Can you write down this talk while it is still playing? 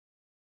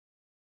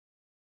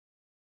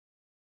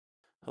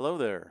Hello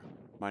there.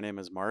 My name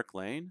is Mark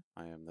Lane.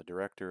 I am the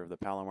director of the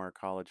Palomar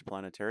College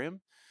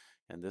Planetarium,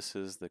 and this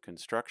is the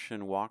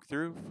construction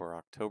walkthrough for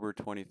October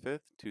 25th,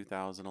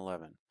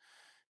 2011.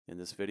 In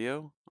this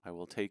video, I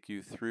will take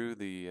you through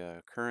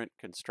the current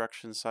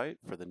construction site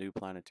for the new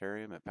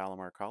planetarium at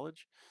Palomar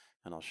College,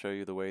 and I'll show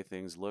you the way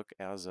things look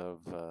as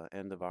of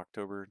end of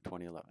October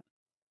 2011.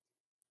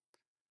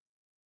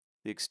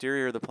 The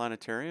exterior of the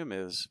planetarium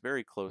is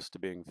very close to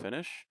being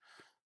finished.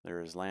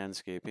 There is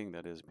landscaping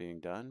that is being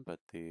done, but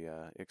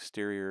the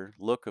exterior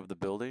look of the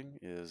building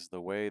is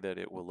the way that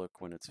it will look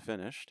when it's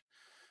finished.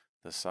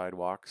 The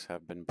sidewalks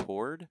have been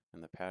poured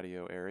and the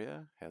patio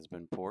area has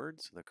been poured,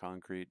 so the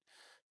concrete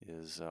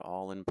is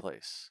all in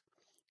place.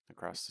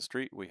 Across the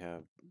street we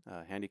have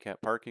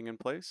handicap parking in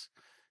place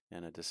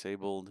and a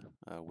disabled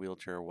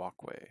wheelchair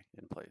walkway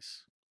in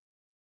place.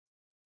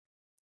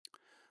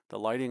 The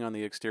lighting on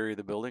the exterior of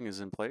the building is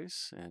in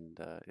place, and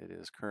it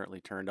is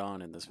currently turned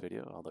on in this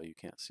video, although you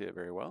can't see it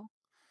very well.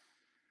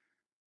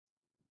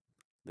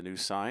 The new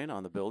sign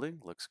on the building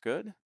looks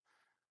good.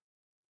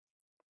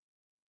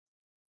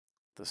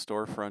 The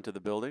storefront of the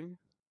building,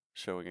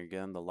 showing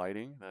again the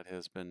lighting that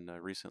has been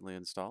recently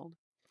installed.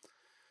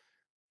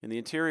 In the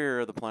interior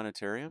of the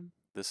planetarium,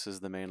 this is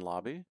the main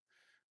lobby.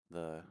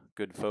 The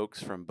good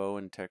folks from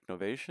Bowen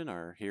Technovation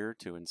are here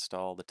to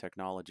install the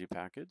technology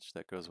package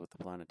that goes with the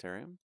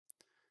planetarium.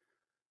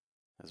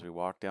 As we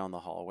walk down the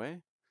hallway,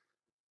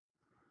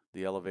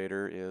 the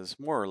elevator is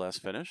more or less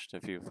finished. A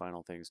few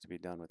final things to be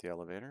done with the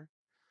elevator.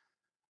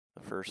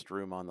 The first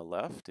room on the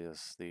left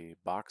is the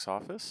box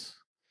office.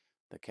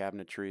 The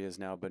cabinetry has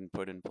now been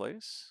put in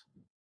place.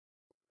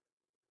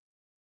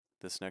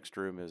 This next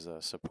room is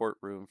a support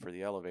room for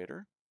the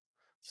elevator.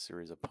 A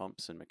series of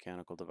pumps and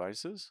mechanical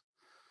devices.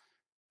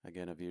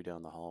 Again, a view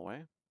down the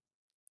hallway.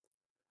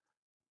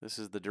 This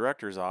is the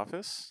director's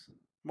office,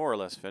 more or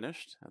less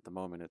finished. At the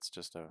moment, it's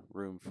just a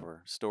room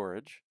for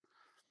storage.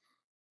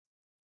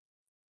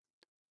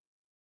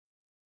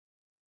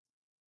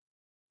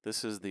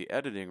 This is the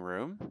editing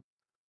room.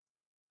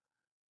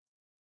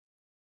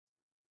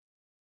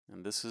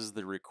 And this is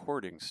the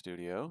recording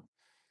studio.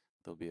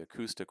 There'll be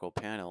acoustical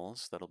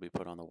panels that'll be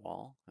put on the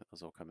wall.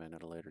 Those will come in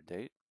at a later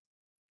date.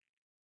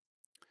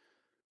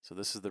 So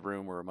this is the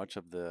room where much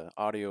of the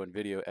audio and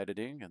video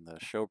editing and the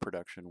show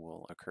production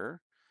will occur.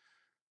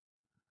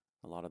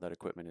 A lot of that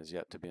equipment is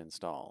yet to be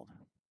installed.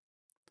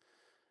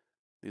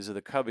 These are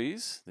the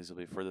cubbies. These will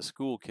be for the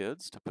school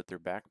kids to put their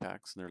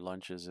backpacks and their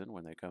lunches in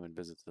when they come and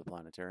visit the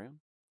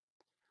planetarium.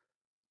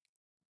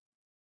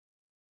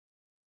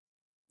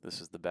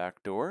 This is the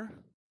back door.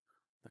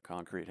 The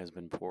concrete has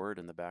been poured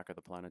in the back of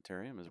the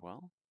planetarium as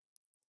well.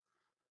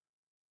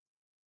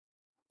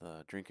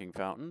 The drinking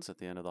fountains at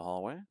the end of the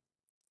hallway.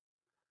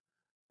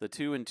 The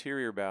two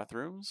interior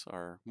bathrooms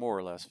are more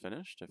or less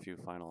finished. A few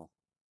final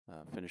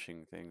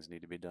finishing things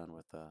need to be done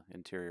with the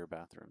interior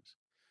bathrooms.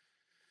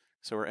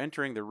 So we're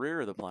entering the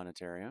rear of the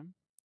planetarium.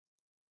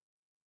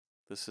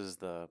 This is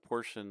the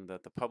portion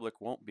that the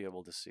public won't be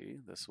able to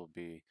see. This will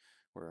be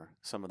where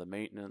some of the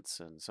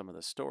maintenance and some of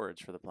the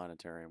storage for the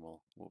planetarium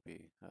will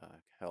be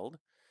held.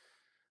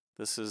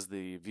 This is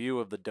the view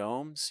of the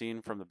dome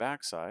seen from the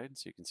backside,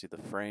 so you can see the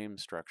frame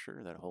structure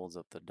that holds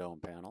up the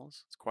dome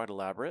panels. It's quite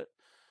elaborate,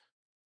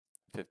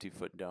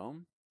 50-foot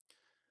dome.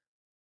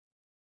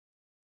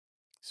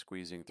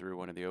 Squeezing through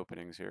one of the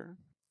openings here.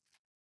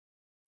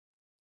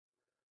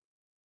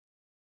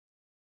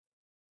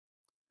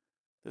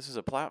 This is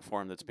a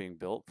platform that's being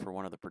built for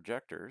one of the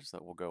projectors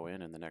that will go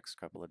in the next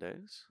couple of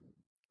days.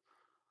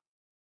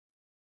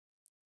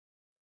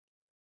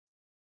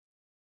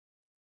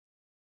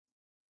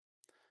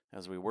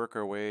 As we work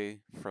our way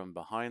from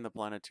behind the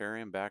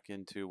planetarium back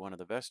into one of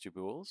the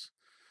vestibules,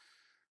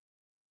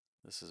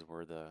 this is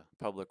where the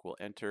public will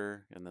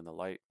enter, and then the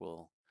light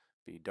will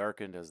be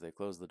darkened as they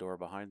close the door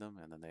behind them,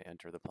 and then they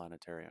enter the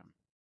planetarium.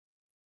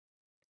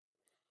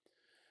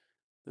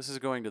 This is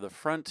going to the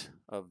front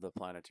of the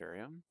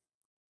planetarium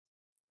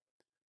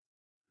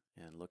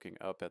and looking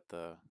up at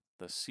the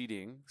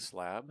seating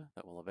slab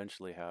that will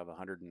eventually have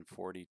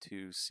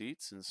 142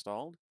 seats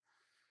installed.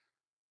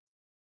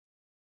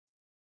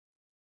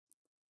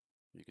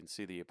 You can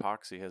see the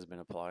epoxy has been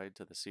applied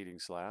to the seating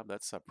slab.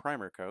 That's a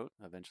primer coat.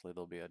 Eventually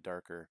there'll be a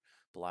darker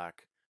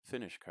black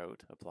finish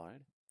coat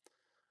applied.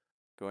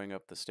 Going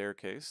up the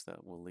staircase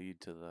that will lead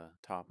to the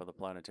top of the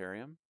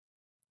planetarium.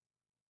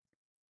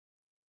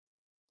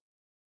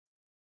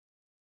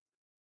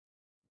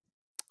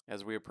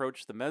 As we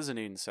approach the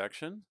mezzanine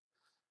section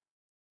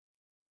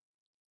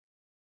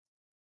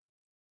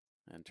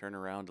and turn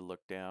around to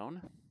look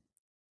down,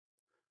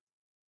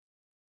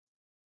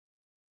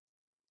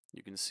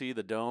 you can see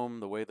the dome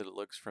the way that it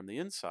looks from the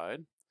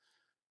inside.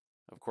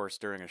 Of course,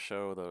 during a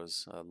show,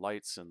 those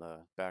lights in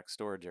the back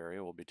storage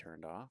area will be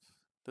turned off.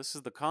 This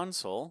is the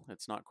console.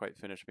 It's not quite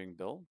finished being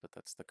built, but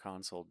that's the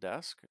console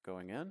desk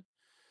going in.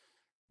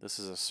 This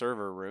is a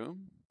server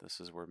room. This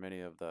is where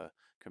many of the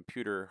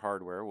computer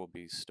hardware will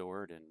be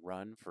stored and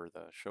run for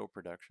the show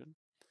production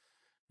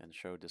and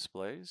show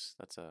displays.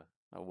 That's a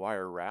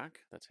wire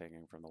rack that's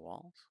hanging from the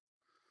walls.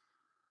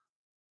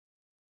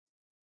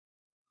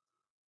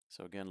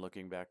 So again,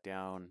 looking back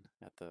down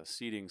at the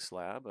seating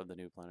slab of the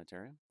new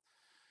planetarium.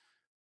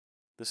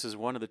 This is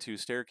one of the two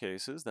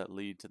staircases that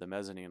lead to the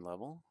mezzanine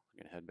level.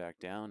 I'm going to head back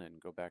down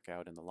and go back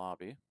out in the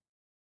lobby.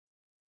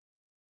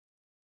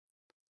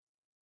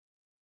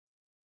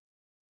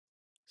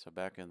 So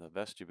back in the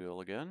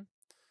vestibule again,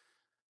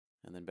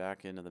 and then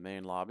back into the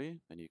main lobby,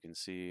 and you can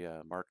see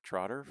Mark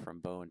Trotter from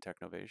Bow and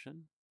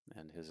Technovation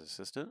and his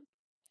assistant.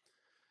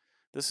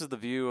 This is the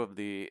view of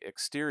the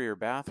exterior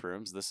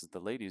bathrooms. This is the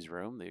ladies'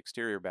 room. The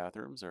exterior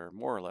bathrooms are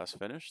more or less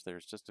finished.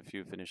 There's just a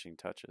few finishing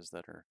touches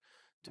that are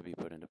to be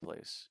put into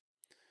place.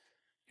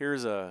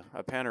 Here's a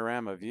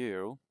panorama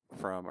view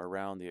from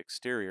around the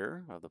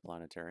exterior of the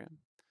planetarium.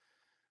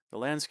 The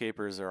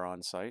landscapers are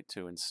on site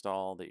to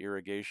install the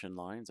irrigation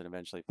lines and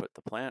eventually put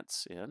the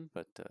plants in,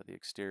 but the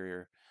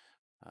exterior,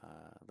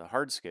 the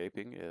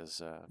hardscaping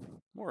is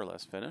more or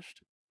less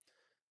finished.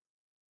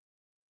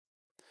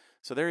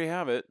 So there you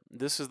have it.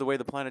 This is the way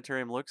the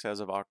planetarium looks as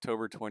of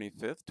October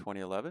 25th,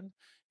 2011,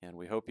 and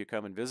we hope you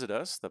come and visit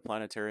us. The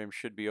planetarium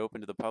should be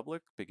open to the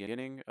public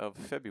beginning of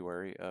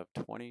February of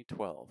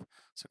 2012.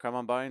 So come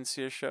on by and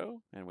see a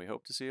show, and we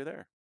hope to see you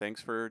there.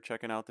 Thanks for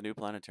checking out the new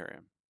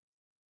planetarium.